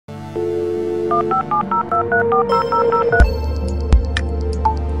Hello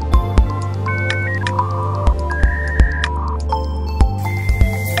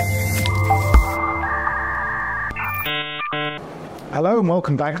and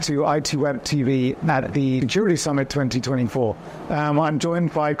welcome back to ITWeb TV at the Security Summit 2024. I'm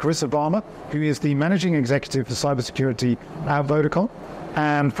joined by Kerissa Varma, who is the Managing Executive for Cybersecurity at Vodacom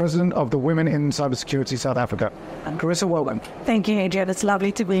and President of the Women in Cybersecurity South Africa. Kerissa, welcome. Thank you, Adrian. It's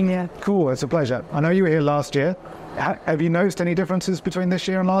lovely to be here. Cool, it's a pleasure. I know you were here last year. Have you noticed any differences between this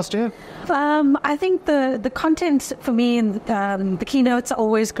year and last year? I think the content for me and the keynotes are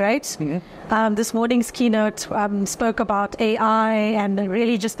always great. Mm-hmm. This morning's keynote spoke about AI and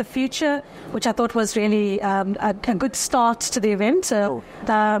really just the future, which I thought was really a good start to the event. So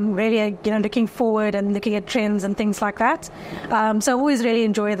really, looking forward and looking at trends and things like that. So I always really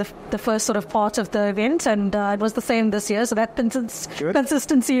enjoy the first sort of part of the event, and it was the same this year. So that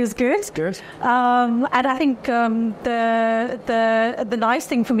consistency is good. Good. And I think the nice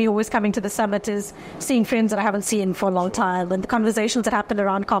thing for me always coming to the summit is seeing friends that I haven't seen for a long time, and the conversations that happen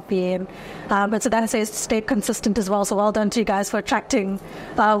around coffee, and so that has stayed consistent as well. So well done to you guys for attracting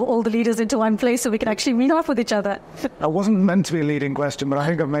all the leaders into one place so we can actually meet up with each other. That wasn't meant to be a leading question, but I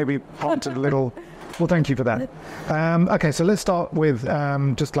think I've maybe prompted a little. Well, thank you for that. Okay, so let's start with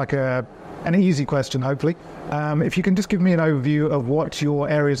just like an easy question, hopefully. If you can just give me an overview of what your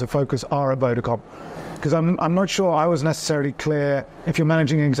areas of focus are at Vodacom. Because I'm not sure I was necessarily clear if you're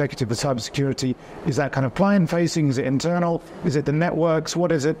managing executive for cybersecurity, is that kind of client-facing, is it internal, is it the networks,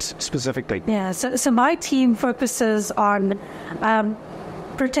 what is it specifically? Yeah, so my team focuses on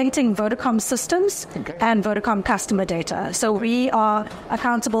protecting Vodacom systems and Vodacom customer data. So we are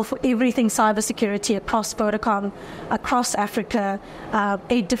accountable for everything cybersecurity across Vodacom, across Africa,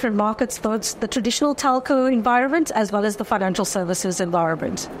 8 different markets, both the traditional telco environment as well as the financial services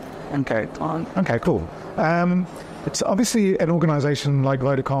environment. Okay, cool. It's obviously an organization like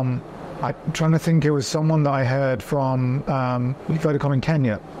Vodacom. I'm trying to think, it was someone that I heard from Vodacom in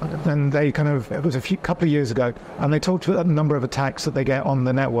Kenya, and they it was couple of years ago, and they talked about the number of attacks that they get on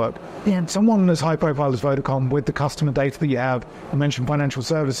the network. Yeah. Someone as high profile as Vodacom, with the customer data that you have, you mentioned financial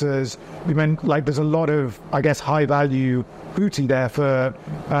services, you meant there's a lot of, I guess, high value booty there for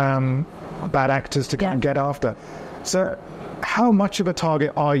bad actors to get after. So how much of a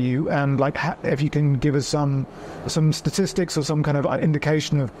target are you, and if you can give us some statistics or some kind of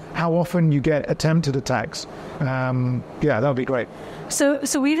indication of how often you get attempted attacks, that would be great. So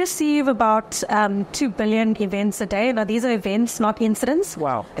we receive about 2 billion events a day. Now these are events, not incidents.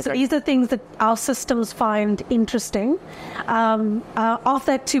 Wow. Okay. So these are things that our systems find interesting. Of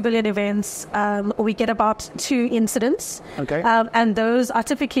that 2 billion events, we get about 2 incidents. Okay. And those are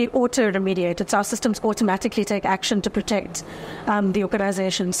typically auto-remediated. So our systems automatically take action to protect the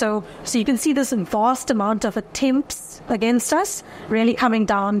organization. So you can see this vast amount of attempts against us really coming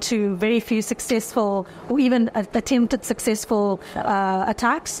down to very few successful or even attempted successful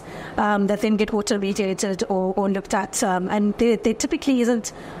attacks that then get auto-remediated or looked at. And there typically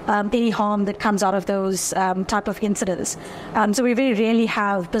isn't any harm that comes out of those type of incidents. So we very rarely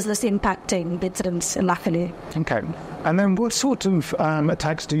have business impacting incidents, luckily. Okay. And then what sort of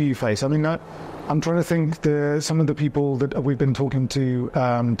attacks do you face? I mean, I'm trying to think, some of the people that we've been talking to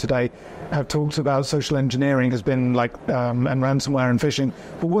today have talked about social engineering has been and ransomware and phishing.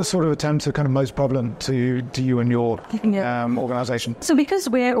 But what sort of attempts are kind of most prevalent to you and your organization? So because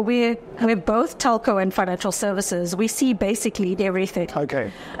we're both telco and financial services, we see basically everything.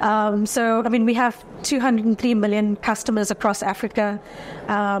 Okay. So, I mean, we have 203 million customers across Africa,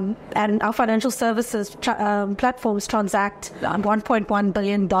 and our financial services platforms transact $1.1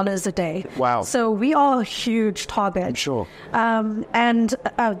 billion a day. Wow. So we are a huge target. I'm sure. And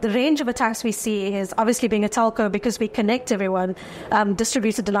the range of attacks we see is obviously being a telco, because we connect everyone.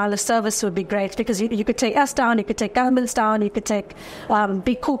 Distributed denial of service would be great, because you could take us down, you could take governments down, you could take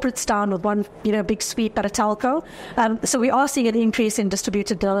big corporates down with one big sweep at a telco. So we are seeing an increase in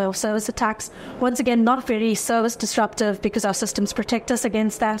distributed denial of service attacks. Once again, not very service disruptive because our systems protect us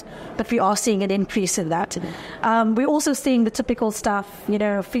against that, but we are seeing an increase in that. We're also seeing the typical stuff,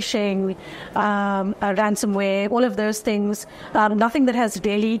 phishing, ransomware, all of those things. Nothing that has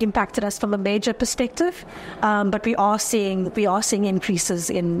really impacted us from a major perspective, but we are seeing increases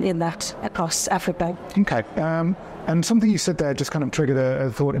in that across Africa. Okay. And something you said there just kind of triggered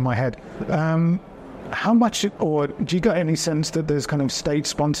a thought in my head. How much, or do you get any sense that there's kind of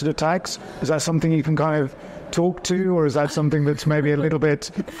state-sponsored attacks? Is that something you can kind of talk to, or is that something that's maybe a little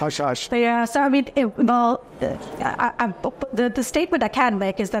bit hush-hush? Yeah, so I mean, the statement I can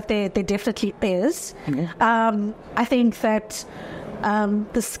make is that there definitely is. Mm-hmm. I think that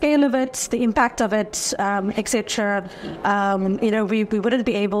the scale of it, the impact of it, etc. We wouldn't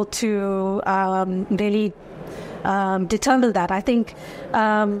be able to really determine that. I think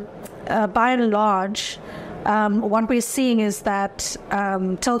by and large, what we're seeing is that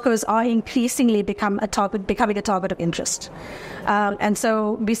telcos are increasingly becoming a target of interest. And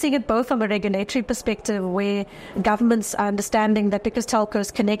so we're seeing it both from a regulatory perspective, where governments are understanding that because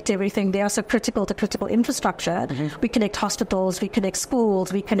telcos connect everything, they are so critical to critical infrastructure. We connect hospitals, we connect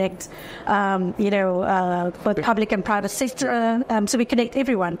schools, we connect, both public and private sector. So we connect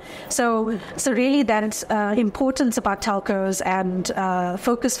everyone. So really that importance about telcos and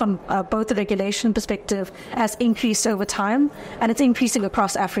focus from both the regulation perspective has increased over time, and it's increasing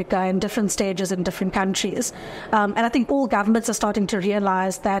across Africa in different stages in different countries. And I think all governments are starting to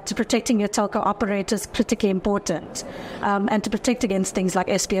realize that protecting your telco operator is critically important, and to protect against things like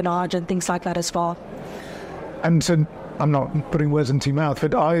espionage and things like that as well. And so I'm not putting words into your mouth,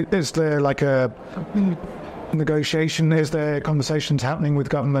 but is there like a negotiation? Is there conversations happening with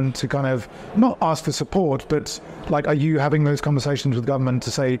government to kind of not ask for support, but like, are you having those conversations with government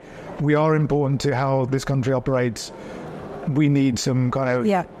to say, we are important to how this country operates, we need some kind of...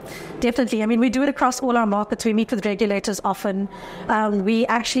 Yeah, definitely. I mean, we do it across all our markets. We meet with regulators often. We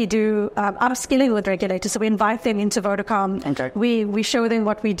actually do upskilling with regulators. So we invite them into Vodacom. Okay. We show them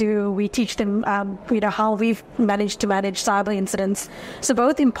what we do. We teach them, how we've managed to manage cyber incidents. So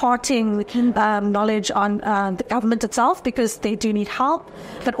both imparting knowledge on the government itself, because they do need help,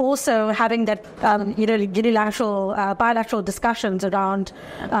 but also having that, unilateral, bilateral discussions around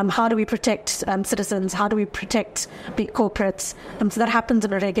how do we protect citizens, how do we protect big corporations. So that happens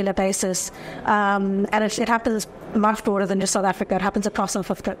on a regular basis. And it happens much broader than just South Africa. It happens across our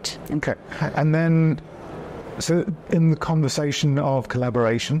footprint. Okay. And then, so in the conversation of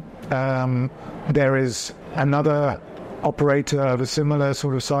collaboration, there is another operator of a similar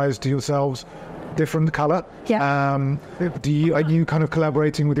sort of size to yourselves, different colour. Yeah. Are you kind of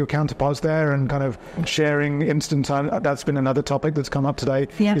collaborating with your counterparts there and kind of sharing instance? That's been another topic that's come up today.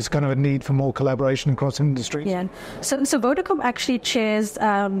 Yeah. Is kind of a need for more collaboration across industries. Yeah. So Vodacom actually chairs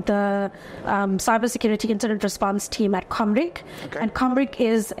the Cybersecurity Incident Response team at Comric. Okay. And Comric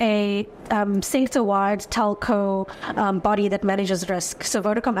is a sector-wide telco body that manages risk. So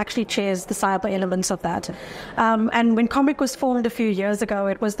Vodacom actually chairs the cyber elements of that. And when Comric was formed a few years ago,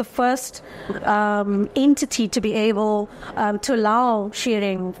 it was the first entity to be able to allow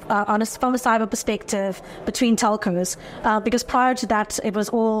sharing from a cyber perspective between telcos, because prior to that it was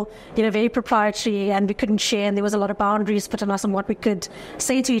all very proprietary and we couldn't share, and there was a lot of boundaries put on us on what we could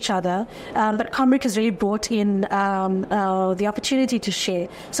say to each other. But Comric has really brought in the opportunity to share.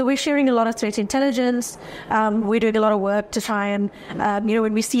 So we're sharing a lot of threat intelligence. We're doing a lot of work to try and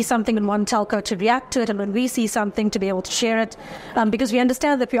when we see something in one telco, to react to it, and when we see something, to be able to share it, because we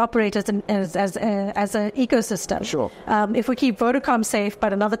understand that we operate as an ecosystem. Sure. If we keep Vodacom safe,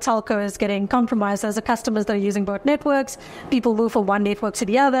 but another telco is getting compromised, as the customers that are using both networks, people move from one network to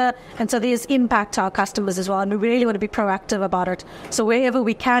the other, and so there's impact to our customers as well, and we really want to be proactive about it. So wherever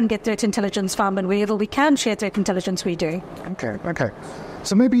we can get threat intelligence from, and wherever we can share threat intelligence, we do. Okay.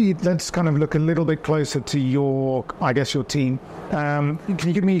 So maybe let's kind of look a little bit closer to your team. Can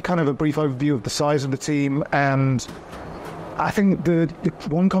you give me kind of a brief overview of the size of the team? And I think the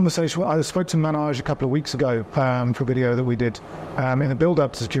one conversation, I spoke to Manoj a couple of weeks ago for a video that we did in the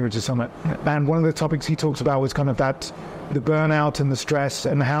build-up to Security Summit. And one of the topics he talks about was kind of that, the burnout and the stress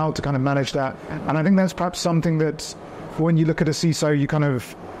and how to kind of manage that. And I think that's perhaps something that when you look at a CISO, you kind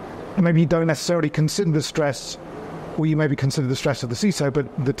of, maybe you don't necessarily consider the stress, or you maybe consider the stress of the CISO,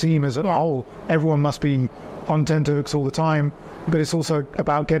 but the team as a whole, everyone must be on tenterhooks all the time. But it's also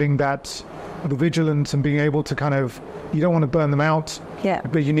about getting that, the vigilance and being able to kind of, you don't want to burn them out,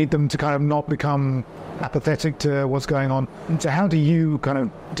 but you need them to kind of not become apathetic to what's going on. And so how do you kind of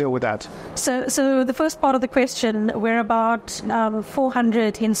deal with that? So the first part of the question, we're about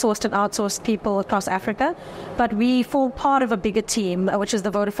 400 in-sourced and outsourced people across Africa, but we form part of a bigger team, which is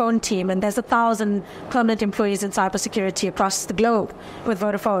the Vodafone team, and there's 1,000 permanent employees in cybersecurity across the globe with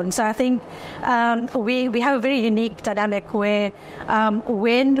Vodafone. So I think we have a very unique dynamic where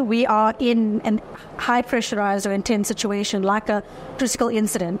when we are in an high pressurized or intense situation like a critical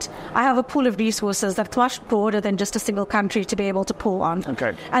incident, I have a pool of resources that's much broader than just a single country to be able to pull on.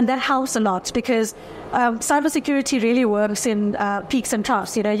 Okay. And that helps a lot because cybersecurity really works in peaks and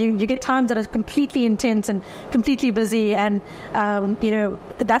troughs. You get times that are completely intense and completely busy, and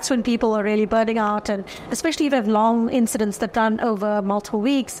that's when people are really burning out. And especially if you have long incidents that run over multiple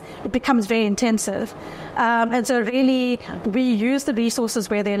weeks, it becomes very intensive. And so really, we use the resources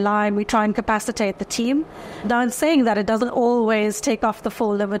where they lie, and we try and capacitate the team. Now, in saying that, it doesn't always take off the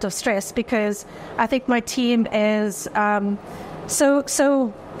full limit of stress, because I think my team is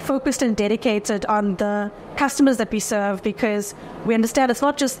so focused and dedicated on the customers that we serve, because we understand it's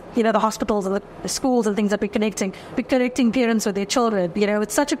not just the hospitals and the schools and things that we're connecting parents with their children.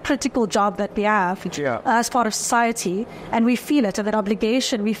 It's such a critical job that we have as part of society, and we feel it, and that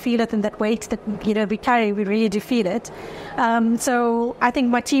obligation, we feel it, and that weight that we carry, we really do feel it. So I think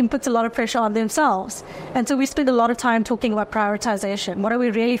my team puts a lot of pressure on themselves, and so we spend a lot of time talking about prioritization. What are we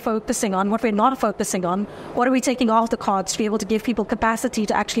really focusing on? What we're not focusing on? What are we taking off the cards to be able to give people capacity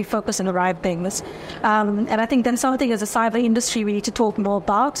to actually focus on the right things? And I think that's something as a cyber industry we need to talk more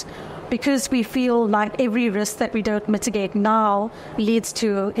about, because we feel like every risk that we don't mitigate now leads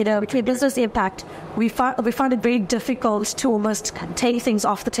to a business impact. We find it very difficult to almost take things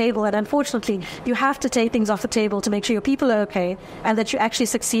off the table, and unfortunately you have to take things off the table to make sure your people are okay and that you actually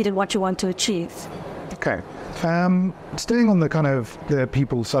succeed in what you want to achieve. Okay. Staying on the kind of the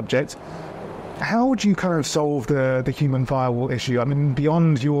people subject, how would you kind of solve the human firewall issue? I mean,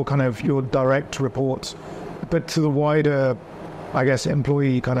 beyond your direct reports, but to the wider, I guess,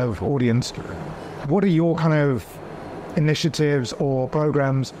 employee kind of audience, what are your kind of initiatives or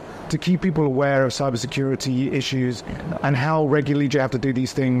programs to keep people aware of cybersecurity issues, and how regularly do you have to do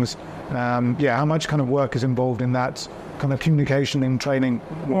these things? How much kind of work is involved in that kind of communication and training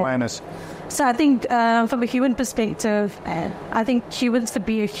awareness? So I think from a human perspective, I think humans could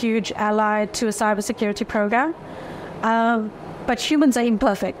be a huge ally to a cybersecurity program. But humans are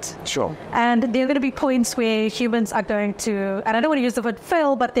imperfect. Sure. And there are going to be points where humans are going to, and I don't want to use the word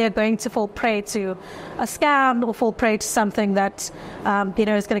fail, but they're going to fall prey to a scam or fall prey to something that,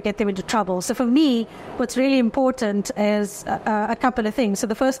 is going to get them into trouble. So for me, what's really important is a couple of things. So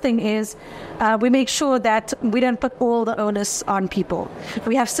the first thing is we make sure that we don't put all the onus on people.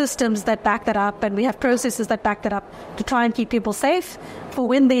 We have systems that back that up, and we have processes that back that up to try and keep people safe for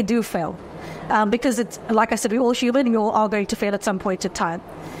when they do fail. Because it's, like I said, we're all human, we all are going to fail at some point in time.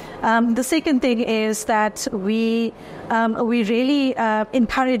 The second thing is that we really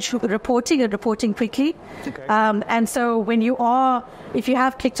encourage reporting and reporting quickly. Okay. And so if you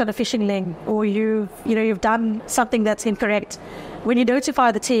have clicked on a phishing link, or you've done something that's incorrect, when you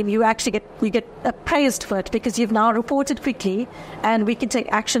notify the team, you get praised for it, because you've now reported quickly, and we can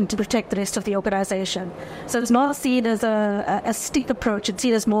take action to protect the rest of the organization. So it's not seen as a stick approach; it's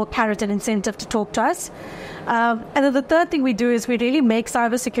seen as more carrot and incentive to talk to us. And then the third thing we do is we really make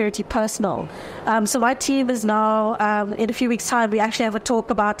cybersecurity personal. So my team is now, in a few weeks' time, we actually have a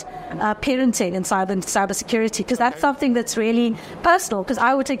talk about parenting in cybersecurity, because that's something that's really personal, because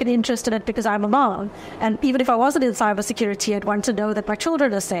I would take an interest in it because I'm a mom. And even if I wasn't in cybersecurity, I'd want to know that my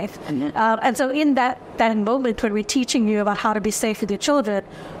children are safe. Mm-hmm. And so in that moment when we're teaching you about how to be safe with your children,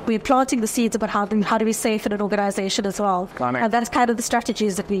 we're planting the seeds about how to be safe in an organization as well. And that's kind of the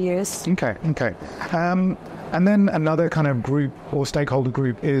strategies that we use. Okay. And then another kind of group or stakeholder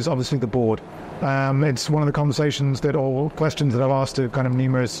group is obviously the board. It's one of the conversations or questions that I've asked to kind of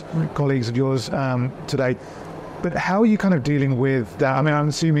numerous colleagues of yours today. But how are you kind of dealing with that? I mean, I'm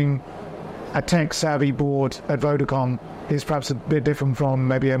assuming a tech-savvy board at Vodacom is perhaps a bit different from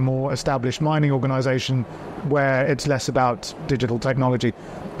maybe a more established mining organization where it's less about digital technology.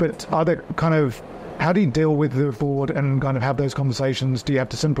 But how do you deal with the board and kind of have those conversations? Do you have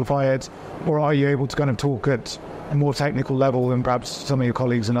to simplify it, or are you able to kind of talk at a more technical level than perhaps some of your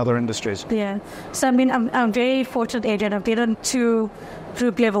colleagues in other industries? Yeah. So, I mean, I'm very fortunate, Adrian. I've been on 2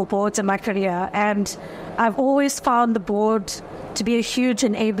 group-level boards in my career, and I've always found the board to be a huge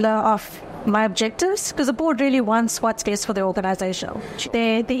enabler of my objectives, because the board really wants what's best for the organization.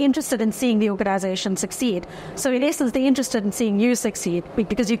 They're interested in seeing the organization succeed. So in essence, they're interested in seeing you succeed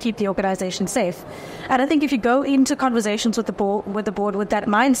because you keep the organization safe. And I think if you go into conversations with the board with that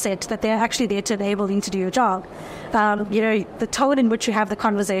mindset that they're actually there to enable you to do your job, the tone in which you have the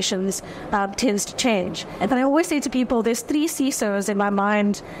conversations tends to change. And I always say to people, there's 3 CISOs in my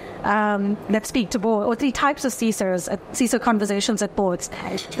mind that speak to board, or 3 types of CISO conversations at boards.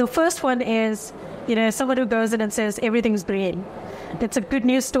 The first one is, someone who goes in and says everything's green. It's a good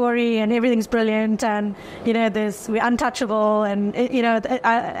news story and everything's brilliant, and we're untouchable, and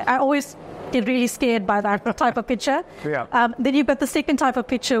I always get really scared by that type of picture. Yeah. Then you've got the second type of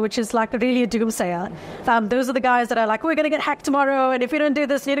picture, which is like really a doomsayer. Those are the guys that are like, we're going to get hacked tomorrow, and if you don't do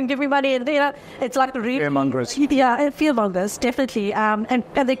this, you don't give me money. And it's like really fearmongers. Yeah, fearmongers, definitely. And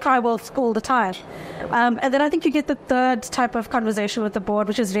they cry wolf all the time. And then I think you get the third type of conversation with the board,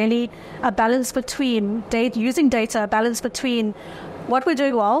 which is really a balance between using data, a balance between what we're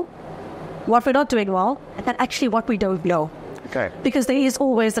doing well, what we're not doing well, and actually what we don't know. Okay. Because there is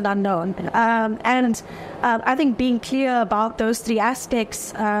always an unknown. I think being clear about those three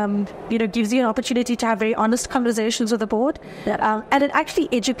aspects, gives you an opportunity to have very honest conversations with the board. And it actually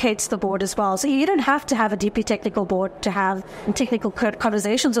educates the board as well. So you don't have to have a deeply technical board to have technical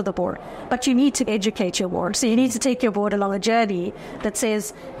conversations with the board, but you need to educate your board. So you need to take your board along a journey that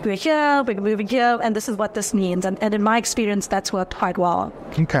says, we're here, we're moving here, and this is what this means. And in my experience, that's worked quite well.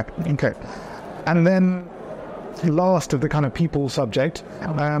 Okay. And then last of the kind of people subject,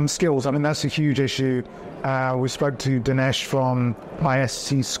 skills. I mean, that's a huge issue. We spoke to Dinesh from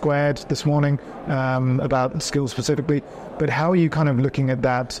ISC Squared this morning about skills specifically. But how are you kind of looking at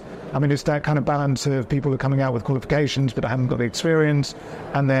that? I mean, it's that kind of balance of people who are coming out with qualifications but haven't got the experience.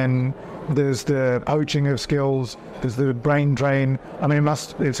 And then there's the poaching of skills. There's the brain drain. I mean,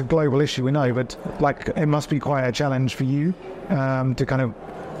 it's a global issue, we know, but it must be quite a challenge for you to kind of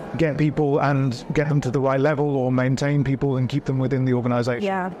get people and get them to the right level, or maintain people and keep them within the organization.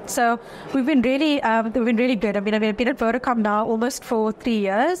 Yeah, so we've been really good. I mean, I've been at Vodacom now almost for 3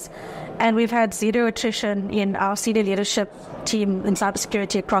 years, and we've had zero attrition in our senior leadership team in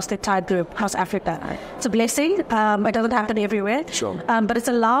cybersecurity across the entire group, across Africa. It's a blessing. It doesn't happen everywhere. Sure. But it's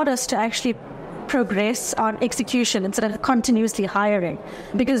allowed us to actually progress on execution instead of continuously hiring,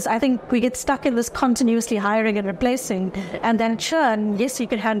 because I think we get stuck in this continuously hiring and replacing, and then churn. Yes, you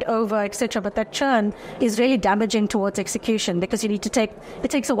can hand over, etc., but that churn is really damaging towards execution, because it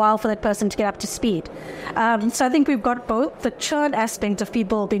takes a while for that person to get up to speed. So I think we've got both the churn aspect of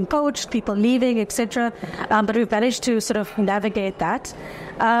people being poached, people leaving, etc., but we've managed to sort of navigate that.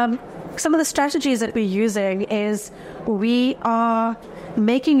 Some of the strategies that we're using is we are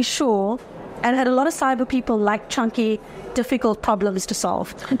making sure. And a lot of cyber people like chunky, difficult problems to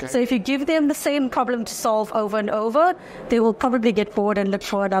solve. Okay. So if you give them the same problem to solve over and over, they will probably get bored and look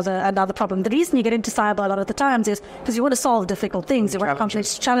for another problem. The reason you get into cyber a lot of the times is because you want to solve difficult things, you want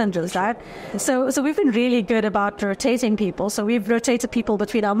complex challenges, right? So we've been really good about rotating people. So we've rotated people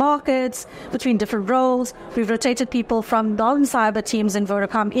between our markets, between different roles. We've rotated people from non-cyber teams in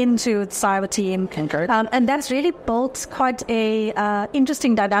Vodacom into the cyber team. Okay. And that's really built quite a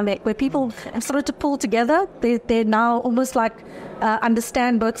interesting dynamic where people have started to pull together. They're now almost like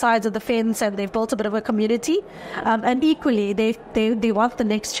understand both sides of the fence, and they've built a bit of a community. And equally, they want the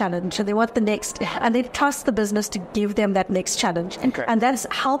next challenge, and they want the next, and they trust the business to give them that next challenge. Okay. And that's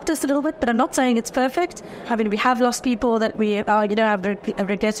helped us a little bit, but I'm not saying it's perfect. I mean, we have lost people that we have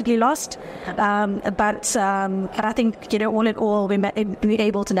regrettably lost, but I think all in all, we're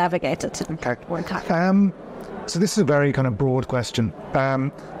able to navigate it. Okay. So this is a very kind of broad question,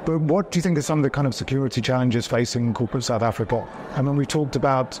 but what do you think are some of the kind of security challenges facing corporate South Africa? I mean, we talked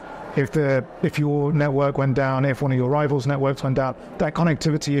about if your network went down, if one of your rivals' networks went down, that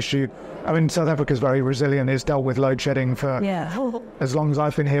connectivity issue. I mean, South Africa is very resilient. It's dealt with load shedding for as long as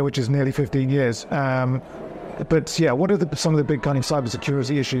I've been here, which is nearly 15 years. But yeah, what are some of the big kind of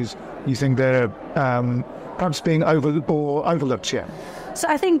cybersecurity issues you think they're perhaps being overlooked? Yeah. So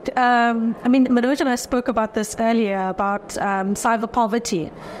I think, Manoj and I spoke about this earlier, about cyber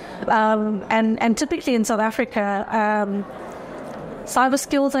poverty. And typically in South Africa, cyber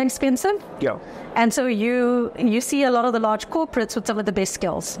skills are expensive. Yeah. And so you see a lot of the large corporates with some of the best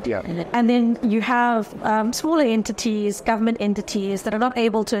skills. Yeah. And then you have smaller entities, government entities that are not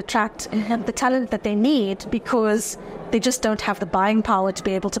able to attract the talent that they need because they just don't have the buying power to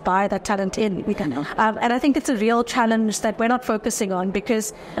be able to buy that talent in. And I think it's a real challenge that we're not focusing on,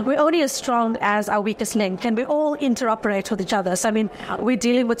 because we're only as strong as our weakest link, and we all interoperate with each other. So, I mean, we're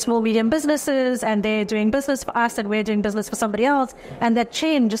dealing with small, medium businesses, and they're doing business for us, and we're doing business for somebody else, and that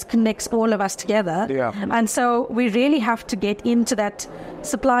chain just connects all of us together. Yeah. And so we really have to get into that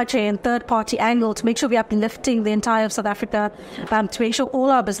supply chain, third-party angle to make sure we're uplifting the entire South Africa, to make sure all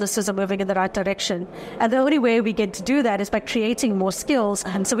our businesses are moving in the right direction. And the only way we get to do that is by creating more skills.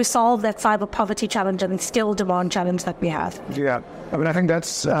 And so we solve that cyber poverty challenge and skill demand challenge that we have. Yeah, I mean, I think that's,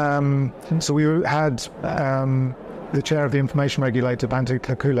 so we had the chair of the information regulator, Bantu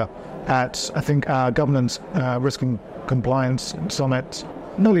Kakula, at, I think, our governance risk and compliance summit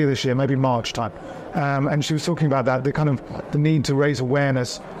earlier this year, maybe March time. And she was talking about that, the need to raise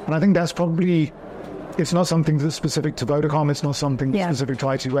awareness. And I think that's probably it's not something that's specific to Vodacom. It's not something that's specific to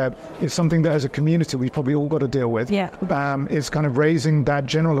ITWeb. It's something that as a community we've probably all got to deal with. Yeah. It's kind of raising that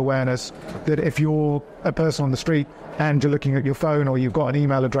general awareness that if you're a person on the street and you're looking at your phone, or you've got an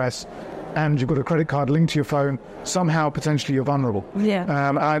email address and you've got a credit card linked to your phone, somehow potentially you're vulnerable.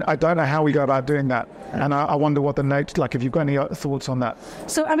 Yeah. I don't know how we go about doing that. And I wonder what the note, like, if you've got any thoughts on that.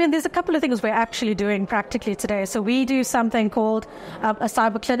 So, I mean, there's a couple of things we're actually doing practically today. So we do something called a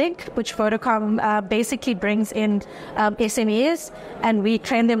cyber clinic, which Vodacom basically brings in SMEs, and we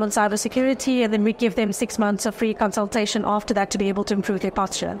train them on cybersecurity, and then we give them 6 months of free consultation after that to be able to improve their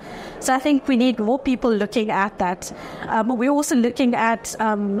posture. So I think we need more people looking at that. We're also looking at,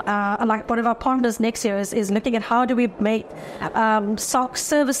 like one of our partners next year is looking at how do we make SOC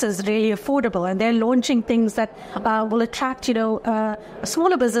services really affordable, and they're launching things that will attract,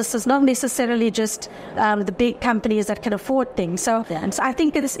 smaller businesses, not necessarily just the big companies that can afford things. So I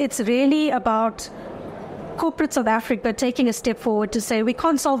think it's really about corporate South Africa taking a step forward to say we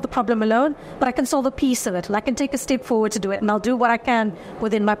can't solve the problem alone, but I can solve a piece of it, and I can take a step forward to do it, and I'll do what I can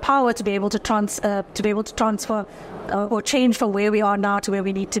within my power to be able to transfer or change from where we are now to where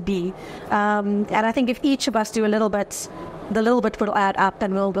we need to be. And I think if each of us do a little bit, the little bit will add up,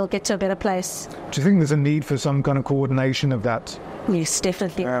 and we'll get to a better place. Do you think there's a need for some kind of coordination of that? Yes,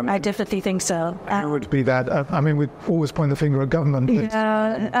 definitely. I definitely think so. It would be that. We always point the finger at government.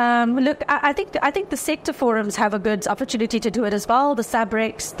 Look, I think the sector forums have a good opportunity to do it as well. The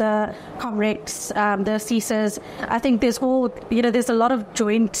SABREX, the COMREX, the CISAs. I think there's a lot of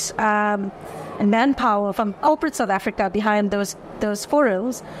joint manpower from corporate South Africa behind those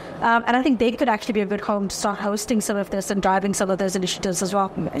forums, and I think they could actually be a good home to start hosting some of this and driving some of those initiatives as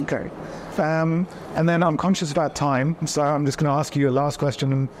well. Okay. And then I'm conscious about time, so I'm just going to ask you a last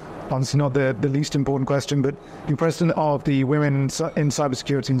question, and honestly not the least important question, but you're president of the Women in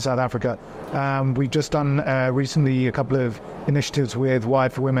Cybersecurity in South Africa. We've just done recently a couple of initiatives with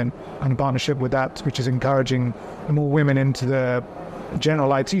Wired for Women and a partnership with that, which is encouraging more women into the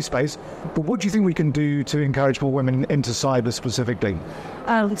general IT space. But what do you think we can do to encourage more women into cyber specifically?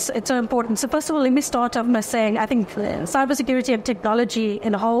 It's so important. So first of all, let me start off by saying I think cybersecurity and technology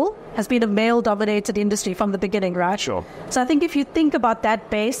in a whole has been a male-dominated industry from the beginning, right? Sure. So I think if you think about that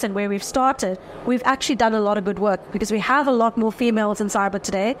base and where we've started, we've actually done a lot of good work, because we have a lot more females in cyber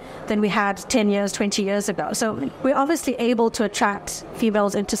today than we had 10 years, 20 years ago. So we're obviously able to attract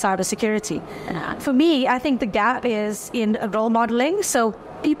females into cybersecurity. For me, I think the gap is in role modeling. So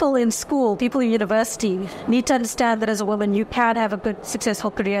people in school, people in university need to understand that as a woman, you can have a good,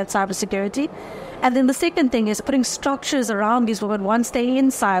 successful career in cybersecurity. And then the second thing is putting structures around these women once they're in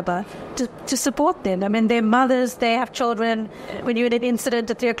cyber to support them. I mean, they're mothers, they have children. When you're in an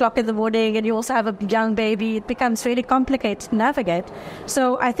incident at 3 o'clock in the morning and you also have a young baby, it becomes really complicated to navigate.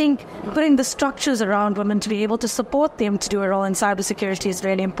 So I think putting the structures around women to be able to support them to do a role in cybersecurity is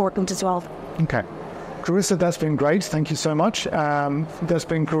really important as well. Okay. Kerissa, that's been great. Thank you so much. That's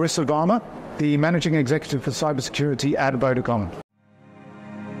been Kerissa Varma, the Managing Executive for Cybersecurity at Vodacom.